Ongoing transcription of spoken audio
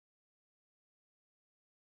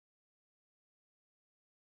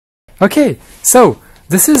Okay, so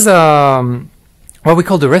this is what we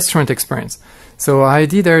call the restaurant experience. So our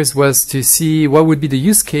idea there was to see what would be the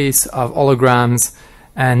use case of holograms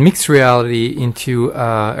and mixed reality into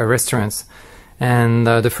a restaurant. And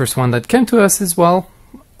the first one that came to us is, well,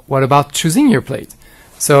 what about choosing your plate?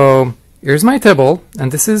 So here's my table,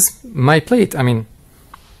 and this is my plate. I mean,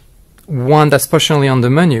 one that's partially on the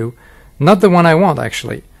menu, not the one I want,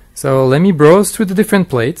 actually. So let me browse through the different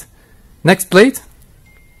plates. Next plate.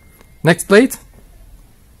 Next plate.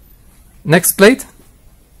 Next plate.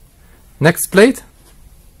 Next plate.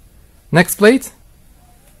 Next plate.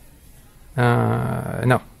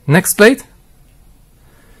 No. Next plate.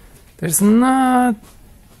 There's not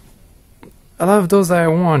a lot of those I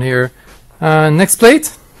want here. Next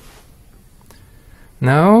plate.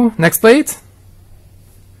 No. Next plate.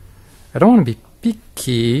 I don't want to be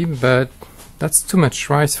picky, but that's too much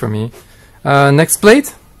rice for me. Next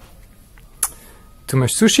plate. Too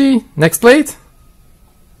much sushi. Next plate.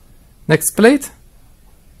 Next plate.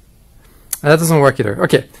 That doesn't work either.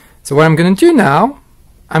 Okay, so what I'm going to do now,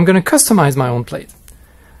 I'm going to customize my own plate.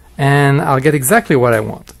 And I'll get exactly what I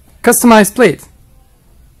want. Customize plate.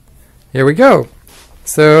 Here we go.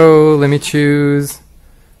 So let me choose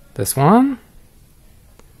this one.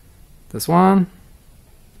 This one.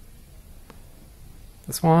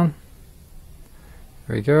 This one.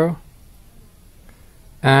 There we go.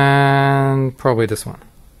 And probably this one.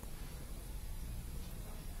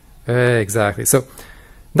 Exactly. So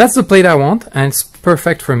that's the plate I want, and it's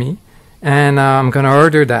perfect for me. And I'm gonna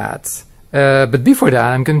order that. But before that,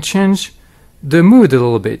 I'm gonna change the mood a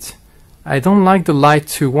little bit. I don't like the light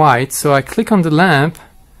too white, so I click on the lamp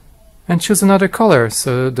and choose another color,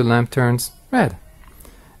 so the lamp turns red.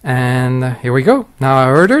 And here we go. Now I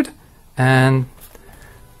ordered, and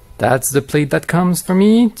that's the plate that comes for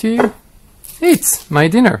me to eat my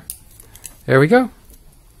dinner. There we go.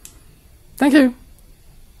 Thank you.